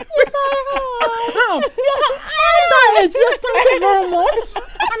 Yes, I am. I'm that age. Yes, thank you very much.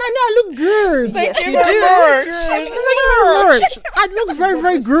 And I know I look good. Thank you very much. I look very,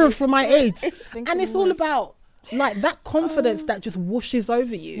 very good for my age. And it's all about like that confidence that just whooshes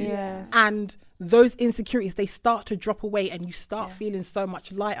over you. And those insecurities, they start to drop away and you start feeling so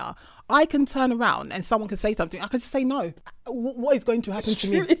much lighter. I can turn around and someone can say something. I can just say no. What is going to happen to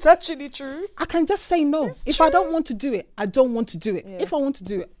me? It's actually true. I can just say no. If I don't want to do it, I don't want to do it. If I want to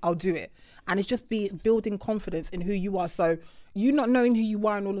do it, I'll do it. And it's just building confidence in who you are. So you not knowing who you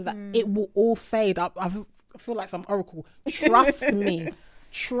are and all of that, it will all fade. I feel like some oracle. Trust me.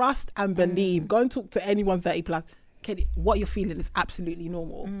 Trust and believe. Go and talk to anyone 30 plus. Okay, what you're feeling is absolutely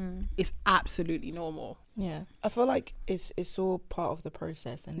normal. It's absolutely normal. Yeah, I feel like it's all part of the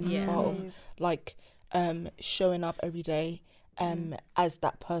process, and it's part of like showing up every day as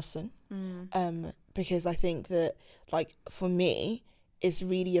that person. Because I think that, like, for me, it's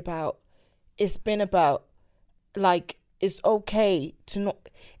really about, it's been about like, it's okay to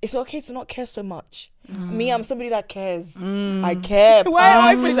not care so much. Me, I'm somebody that cares. I care.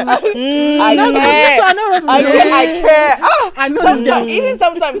 I care. I know.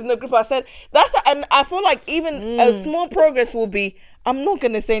 Sometimes in the group, I said and I feel like even a small progress will be, I'm not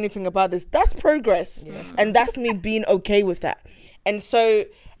gonna say anything about this. That's progress, and that's me being okay with that. And so,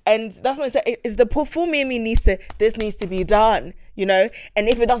 and that's what I said. Is the for me needs to be done, you know. And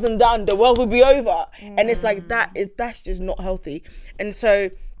if it doesn't done, the world will be over. And it's like that's just not healthy. And so,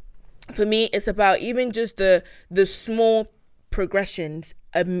 for me, it's about even just the small progressions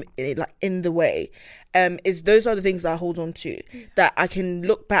like in the way. Is those are the things that I hold on to, that I can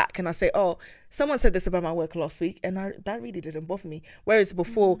look back and I say, oh, someone said this about my work last week, and that really didn't bother me. Whereas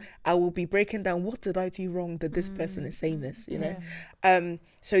before, I will be breaking down, what did I do wrong that this person is saying this, you know?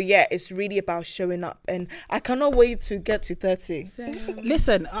 So yeah, it's really about showing up, and I cannot wait to get to 30.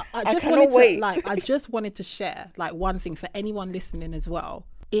 Listen, I just wanted to share like one thing for anyone listening as well.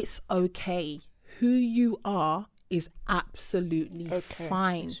 It's okay. Who you are is absolutely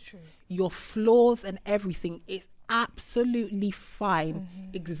fine. your flaws and everything. It's absolutely fine,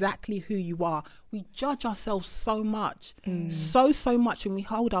 exactly who you are. We judge ourselves so much, so much, and we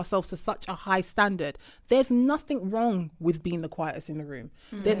hold ourselves to such a high standard. There's nothing wrong with being the quietest in the room.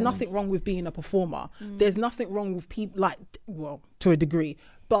 There's nothing wrong with being a performer. There's nothing wrong with people, like, well, to a degree.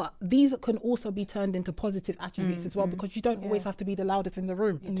 But these can also be turned into positive attributes as well, because you don't always have to be the loudest in the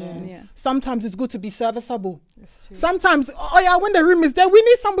room. Sometimes it's good to be serviceable. Sometimes, when the room is there, we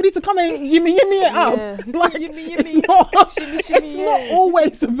need somebody to come and yimmy it up. Like, it's not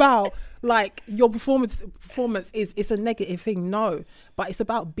always about like your performance is it's a negative thing, no, but it's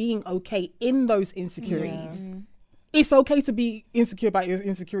about being okay in those insecurities. It's okay to be insecure about your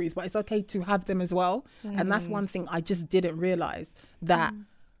insecurities, but it's okay to have them as well. And that's one thing I just didn't realize, that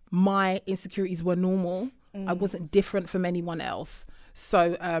my insecurities were normal. I wasn't different from anyone else.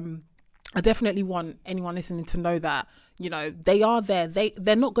 So I definitely want anyone listening to know that, you know, they are there.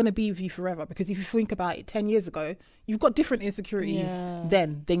 They're not going to be with you forever, because if you think about it, 10 years ago, you've got different insecurities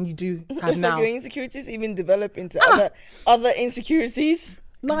then than you do have It's now. like your insecurities even develop into other insecurities.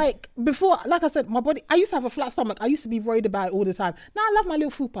 Like before, like I said, my body, I used to have a flat stomach. I used to be worried about it all the time. Now I love my little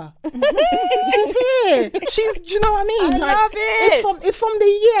fupa. She's here. Do you know what I mean? I love it. It's from the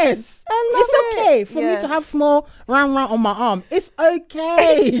years. It's okay for Yeah. me to have small round on my arm. It's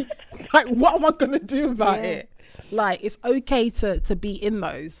okay. Like, what am I gonna do about it? Like, it's okay to be in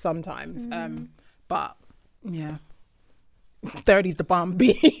those sometimes. But yeah, 30's the bomb.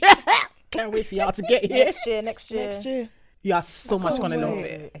 Can't wait for y'all to get here. Next year. You are so much gonna love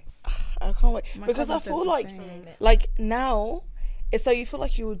it. I can't wait, My because I cousin said feel the like now it's so you feel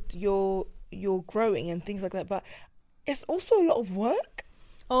like you're growing and things like that, but it's also a lot of work.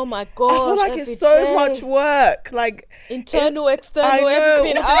 Oh my god! I feel like it's so much work, like internal, external, I know,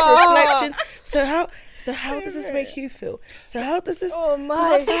 everything. all these reflections. So how does this make you feel? So how does this? Oh I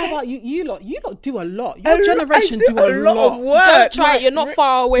my! think about you lot do a lot. Your generation I do a lot of work. Don't try it. You're not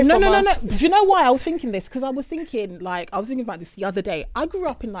far away No. from us. Do you know why I was thinking this? Because I was thinking about this the other day. I grew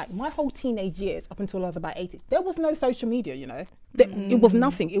up in like my whole teenage years up until I was about 18. There was no social media, you know. It was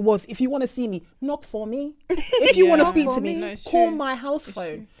nothing. It was, if you want to see me, knock for me. If you want to speak to me, No, it's call true. my house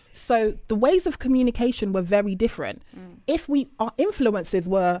phone. So the ways of communication were very different. If our influences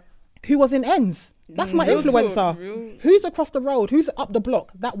were who was in ends. That's my Real influencer. talk, real- Who's across the road? Who's up the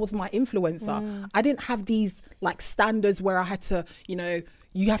block? That was my influencer. I didn't have these like standards where I had to, you know,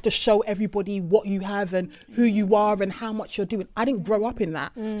 you have to show everybody what you have and who you are and how much you're doing. I didn't grow up in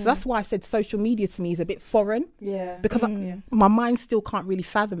that. So that's why I said social media to me is a bit foreign. Yeah. Because my mind still can't really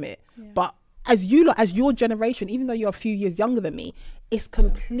fathom it. But as your generation, even though you're a few years younger than me, it's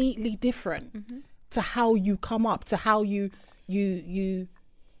completely different to how you come up, to how you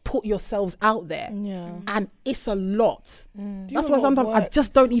put yourselves out there. And it's a lot. That's why sometimes I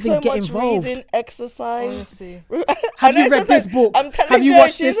just don't even get much involved. reading, exercise. Honestly. Have you read this book? I'm telling Have you Joe,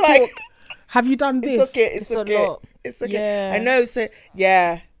 watched she's this like, talk? Have you done this? It's okay. It's a lot. It's okay. Yeah. I know. So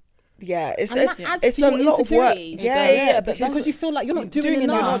yeah. It's And that adds it's to a your lot of work. insecurities. Yeah. Because you feel like you're not doing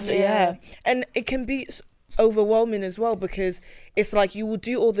not enough. enough. And it can be overwhelming as well, because it's like you will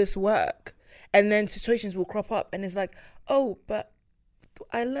do all this work and then situations will crop up and it's like, oh, but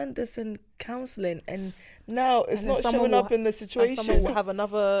I learned this in counselling and now it's And then not someone showing will up in the And situation. someone will have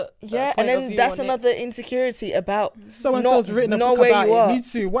another Yeah, point and of then view that's on it. another insecurity about So and so's written a not book where about you it. are. Me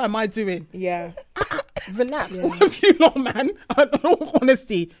too. What am I doing? Yeah. Relax. All of you lot, man. In all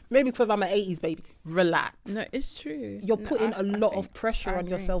honesty, maybe because I'm an 80s baby. Relax. No, it's true. You're No, putting I a lot of think- pressure I on agree.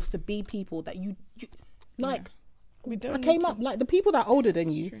 yourselves to be people that you like. We don't I came need up like the people that are older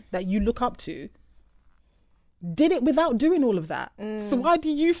than you that you look up to did it without doing all of that. So why do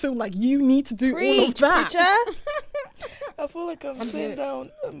you feel like you need to do all of that? I feel like I'm sitting down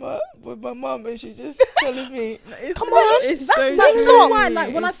with my mum and she's just telling me, Come on, it's so That's true. why,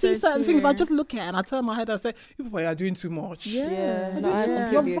 like, when I It's see so certain things, I true. just look at it and I turn my head and I say, you boy are doing too much. Yeah, no, I You're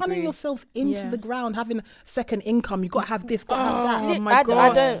completely running agree. yourself into Yeah. the ground, having second income. You got to have this, got to have that. Oh my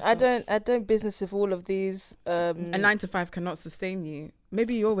God. I don't business with all of these. A 9 to 5 cannot sustain you.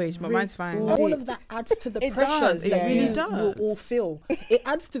 Maybe your wage, but mine's fine. All of that adds to the It pressures does, that it you really does. will all feel. It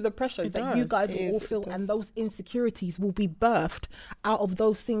adds to the pressures It that you does. guys It will is, all it feel, does. and those insecurities will be birthed out of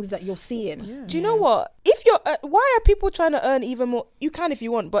those things that you're seeing. Yeah. Do you know what? If you're, why are people trying to earn even more? You can if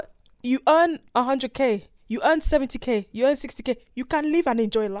you want, but you earn 100k, you earn 70k, you earn 60k. You can live and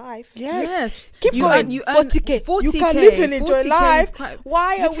enjoy life. Yes. Keep You going. earn- you earn 40k. You 40K. can live and enjoy 40K is life. quite-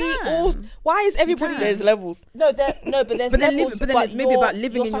 Why you are we all? can. Why is everybody? can. there's levels. No, but there's But then levels. but then it's maybe about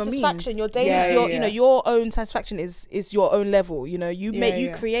living your in your satisfaction, means. your daily, Yeah, your yeah, you know, yeah. your own satisfaction is your own level. You know, you Yeah, you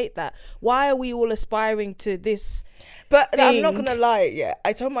yeah. create that. Why are we all aspiring to this? But I'm not thing. gonna lie. Yeah,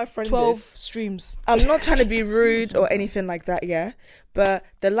 I told my friend 12 this. streams. I'm not trying to be rude or anything like that. Yeah, but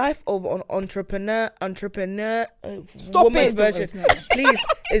the life of an entrepreneur, Stop woman's it. version,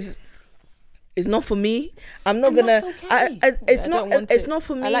 please, is not for me. I'm not And gonna. that's okay. It's I not. don't want It's it. not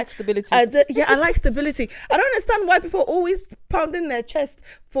for me. I like stability. I like stability. I don't understand why people always pounding their chest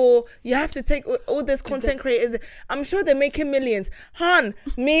for you have to take all this content creators. I'm sure they're making millions.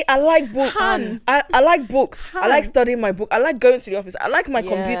 Me, I like books. I like books. I like studying my book. I like going to the office. I like my Yeah,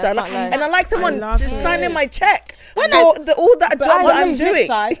 computer. I like, can't lie. and I like someone love just it. signing my check for I- all that But job that on I'm the flip doing.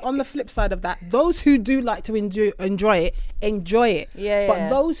 side, on the flip side of that, those who do like to enjoy it. Yeah, But yeah.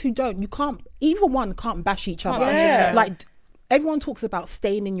 those who don't, you can't. Either one can't bash each other. bash each other. Like everyone talks about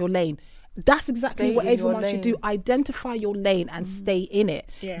staying in your lane. That's exactly Stay what in your everyone should do. lane. Identify your lane and stay in it.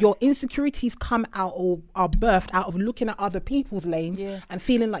 Yeah. Your insecurities come out or are birthed out of looking at other people's lanes Yeah. and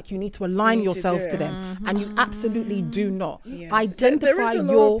feeling like you need to align need to yourselves do to it. them. And you absolutely do not. Yeah. Identify there is a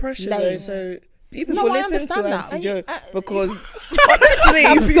lot your of pressure lane. though, so people No, will I listen to understand that. Auntie Joe I- because honestly,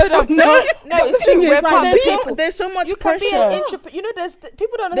 No, it's true. We're Right, part people. there's so much You can be pressure. an entrepreneur. You know,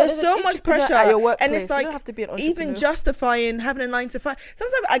 people don't know There's that so much entrepreneur pressure at your workplace. and it's like you don't have to be an even entrepreneur. justifying having a 9 to 5.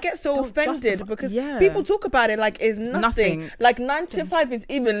 Sometimes I get so offended justify- because yeah. people talk about it like it's nothing. Nothing. Like 9 to 5 is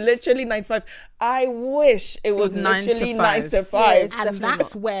even literally 9 to 5. I wish it was 9 to literally 9 to 5. 5. Yeah, it's And definitely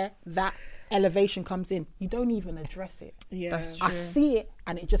that's where that elevation comes in. You don't even address it. Yeah. That's I true. see it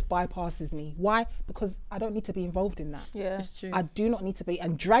and it just bypasses me. Why? Because I don't need to be involved in that. Yeah. It's true. I do not need to be.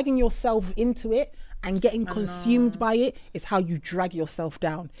 And dragging yourself into it and getting consumed by it is how you drag yourself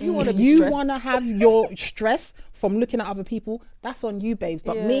down. wanna If be you stressed. want to have your stress from looking at other people, that's on you, babes.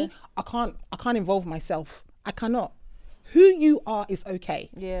 But Yeah. me, I can't involve myself. I cannot. Who you are is okay.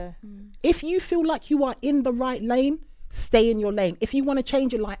 Yeah. If you feel like you are in the right lane, stay in your lane. If you want to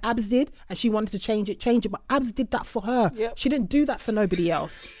change it like Abs did, and she wanted to change it, change it. But Abs did that for her. Yep. She didn't do that for nobody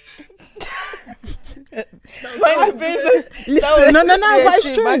else. Mind your business. Listen, no, Yeah, but it's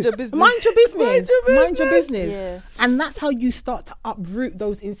true. true. Mind your business. Mind your business. Mind your business. business. Yeah. And that's how you start to uproot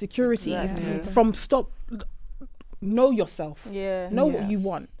those insecurities Exactly. from know yourself. Yeah. Know what you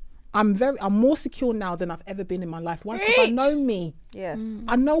want. I'm more secure now than I've ever been in my life. Why? Because I know me. Yes.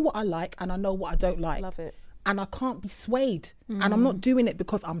 I know what I like and I know what I don't like. Love it. And I can't be swayed. And I'm not doing it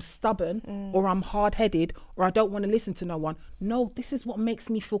because I'm stubborn or I'm hard-headed or I don't want to listen to no one. No, this is what makes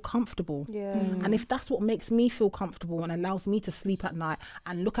me feel comfortable. Yeah. And if that's what makes me feel comfortable and allows me to sleep at night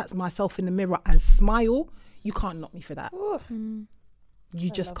and look at myself in the mirror and smile, you can't knock me for that. You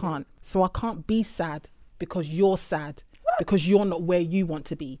just can't. So I can't be sad because you're sad because you're not where you want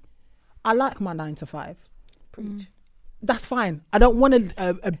to be. I like my 9 to 5. Preach. That's fine. I don't want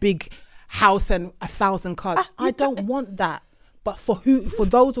a big house and 1,000 cars. I don't want that. But for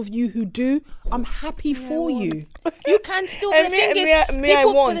those of you who do, I'm happy for you. You can still. And The me- thing me- is, me, I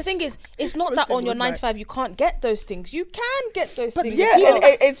people, but want. the thing is, it's not that on your 9 to 5 you can't get those things. You can get those things. yeah, You and know,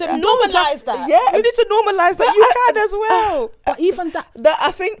 it's- so don't normalize that. yeah. you need to normalize that. You can as well. But even that, That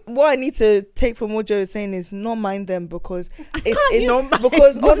I think what I need to take from what Joe is saying is not mind them because it's not mind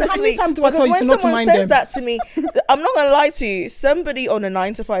because them. How many honestly times do I tell because you when to not to someone mind says them? that to me, I'm not gonna lie to you. Somebody on a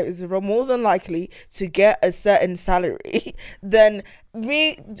 9 to 5 is more than likely to get a certain salary than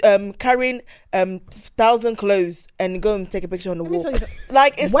me carrying 1,000 clothes and go and take a picture on the wall. tell you that-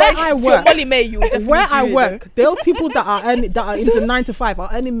 Like it's Where like I If you're work, Molly May, you would definitely where do I it, work, those people that are into 9 to 5 are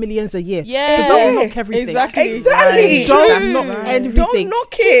earning millions a year. Yeah. So don't knock everything. Exactly. Exactly. Don't knock Don't everything.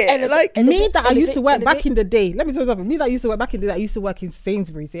 knock it. Like Me that I used to work elevate. back in the day. Let me tell you something. Me that I used to work back in the day. I used to work in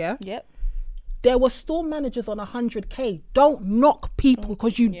Sainsbury's. Yeah. Yep. There were store managers on 100K. Don't knock people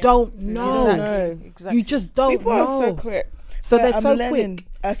because you don't know. Exactly. Exactly. You just don't people know. are so quick. So But they're I'm so learning. quick.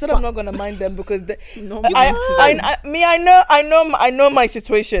 I said I'm not gonna mind them because they, No, I know my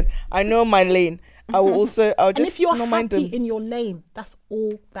situation. I know my lane. I'll just And if you're not mind happy them. in your lane, that's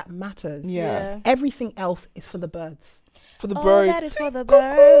all that matters. Yeah. Everything else is for the birds. For the All bird. that is for the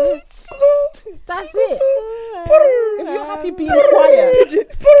birds. That's it. If you're happy being quiet, be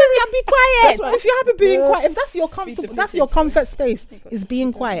quiet. If you're happy being quiet, if that's your comfortable, that's your comfort space is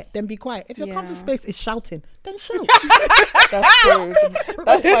being quiet, then be quiet. If your comfort space is shouting, then shout. That's true.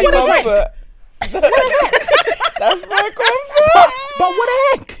 That's my comfort. That's my comfort. But what the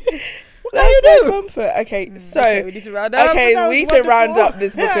heck? What can That's you my do? comfort. Okay, so Okay, we need to round up. okay, That we need was to round wonderful. up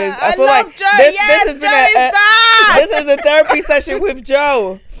this because I I feel love like Joe. this Yes, has Joe been is back. this is a therapy session with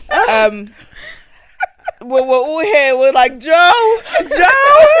Joe. We're all here. We're like Joe,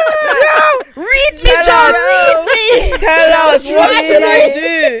 read me, Joe, read me. Tell us what should I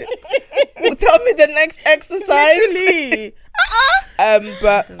do? Tell me the next exercise.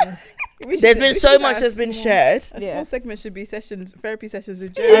 But There's been so much that's been shared. A Yeah. small segment should be therapy sessions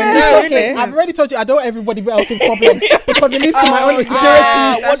with Yeah. Jerry. No, Okay, okay. I've already told you I don't want everybody else's problem because it leads to my own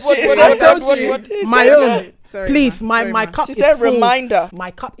insecurities. I told you my own. Sorry, Please, ma. Sorry, my ma. cup She is said full. reminder.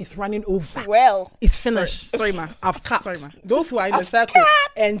 My cup is running over. Well, It's finished. Sorry, ma. I've cut. Sorry, ma. Those who are in the circle,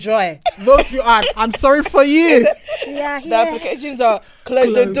 enjoy. Those who aren't, I'm sorry for you. yeah, The applications are closed.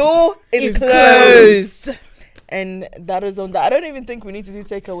 The Closed. door is It's closed. And that is on that. I don't even think we need to do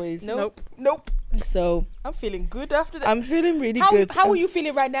takeaways. Nope. So I'm feeling good after that. I'm feeling really How good. are you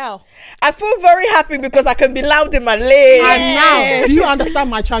feeling right now? I feel very happy because I can be loud in my leg. And now, do you understand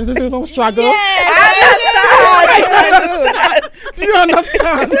my transitional struggle? I understand. Do you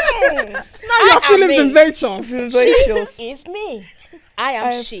understand? Now your feelings me. invasions. Sensations. It's me. I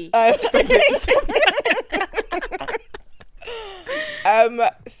am she.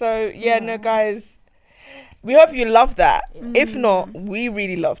 So yeah, no guys, we hope you loved that. If not, we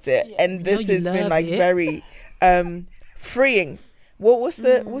really loved it, and this you has been love like it. very freeing. What's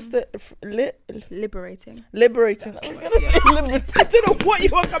the Liberating. liberating? I was gonna say liberating. I don't know what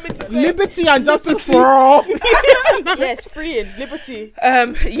you are coming to say. Liberty and justice for all. Yes, freeing, liberty.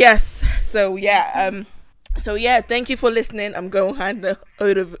 Yes. So yeah. Thank you for listening. I'm going to hand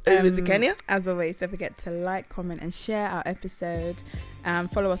over to Kenya. As always, don't forget to like, comment, and share our episode.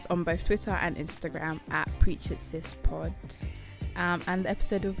 Follow us on both Twitter and Instagram at Preach It Sis Pod. And the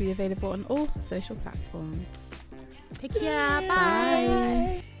episode will be available on all social platforms. Take care.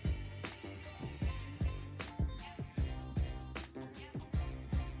 Bye.